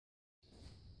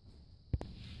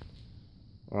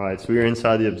Alright, so we're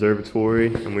inside the observatory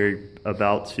and we're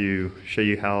about to show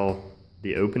you how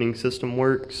the opening system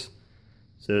works.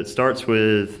 So it starts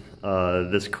with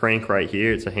this crank right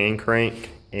here. It's a hand crank,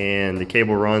 and the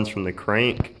cable runs from the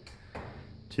crank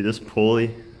to this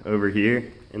pulley over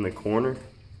here in the corner.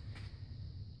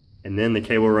 And then the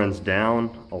cable runs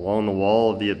down along the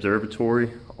wall of the observatory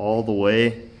all the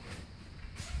way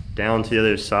down to the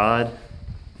other side,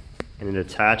 and it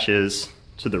attaches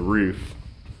to the roof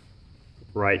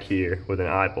right here with an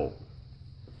eye bolt.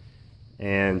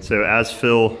 And so as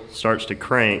Phil starts to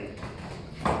crank,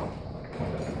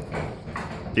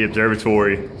 the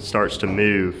observatory starts to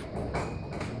move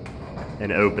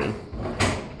and open.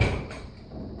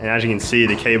 And as you can see,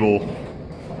 the cable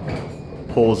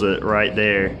pulls it right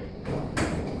there.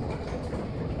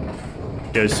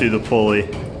 Goes through the pulley.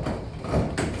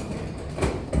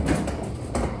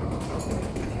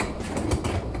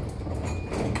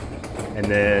 And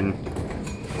then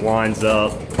winds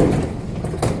up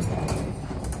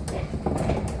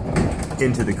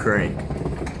into the crank.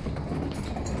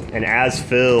 And as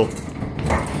Phil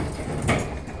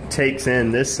takes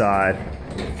in this side,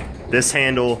 this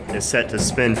handle is set to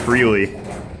spin freely,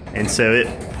 and so it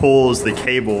pulls the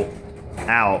cable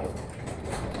out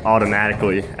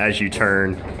automatically as you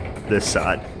turn this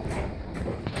side.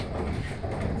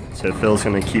 So Phil's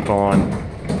gonna keep on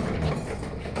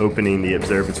opening the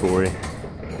observatory.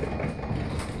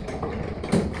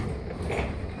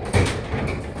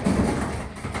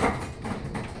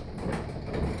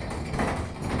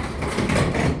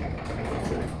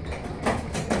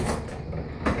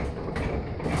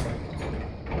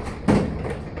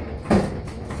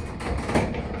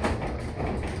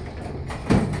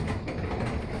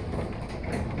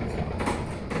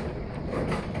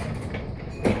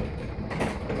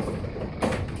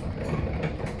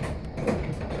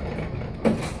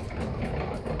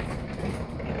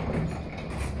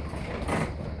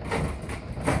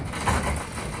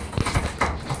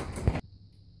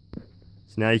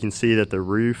 So now you can see that the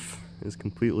roof is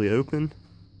completely open,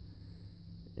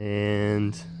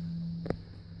 and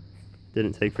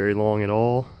didn't take very long at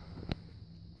all.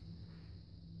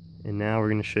 And now we're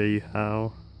going to show you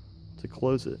how to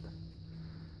close it.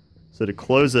 So to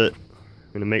close it,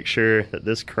 I'm going to make sure that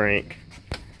this crank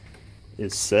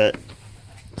is set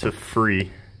to free,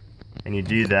 and you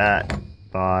do that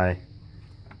by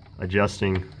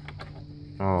adjusting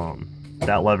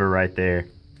that lever right there.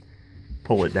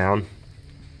 Pull it down,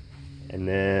 and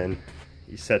then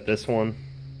you set this one,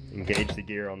 engage the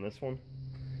gear on this one,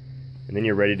 and then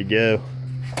you're ready to go.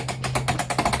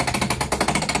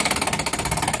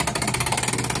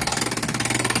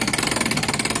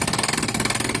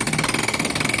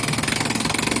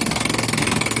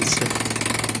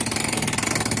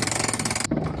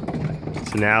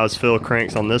 So now as Phil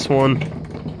cranks on this one,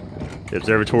 the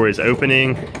observatory is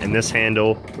opening, and this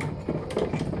handle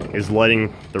is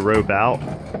letting the rope out.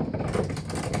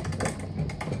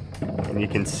 And you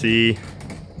can see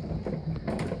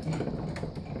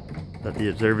that the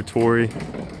observatory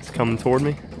is coming toward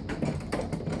me.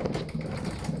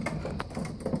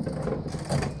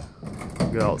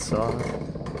 Go outside.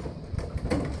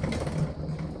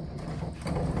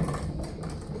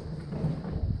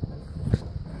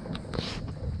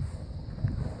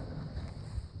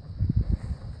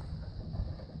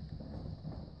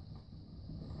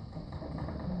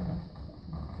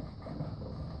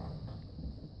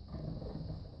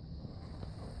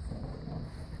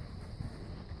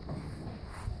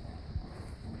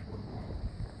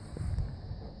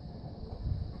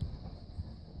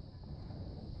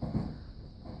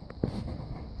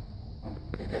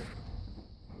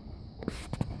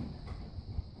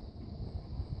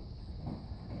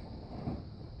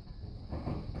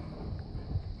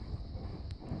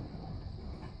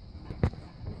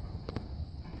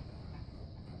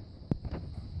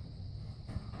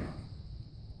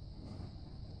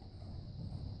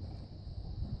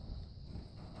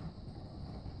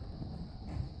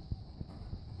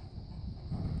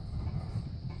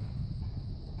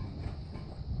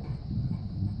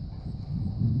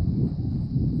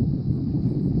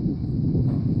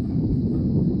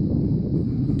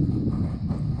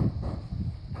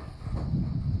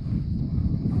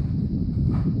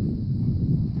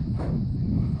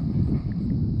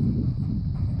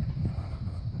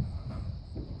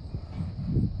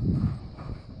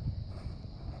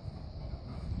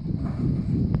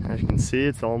 As you can see,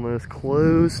 it's almost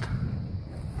closed.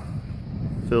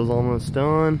 Phil's almost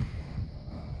done.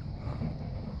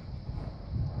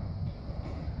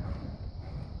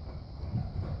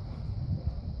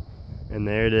 And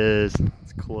there it is,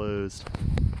 it's closed.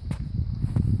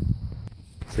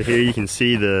 So So here you can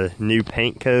see the new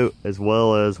paint coat as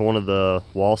well as one of the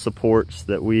wall supports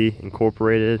that we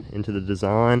incorporated into the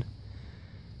design.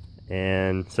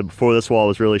 And so before, this wall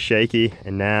was really shaky,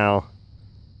 and now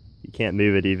you can't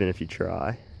move it even if you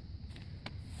try.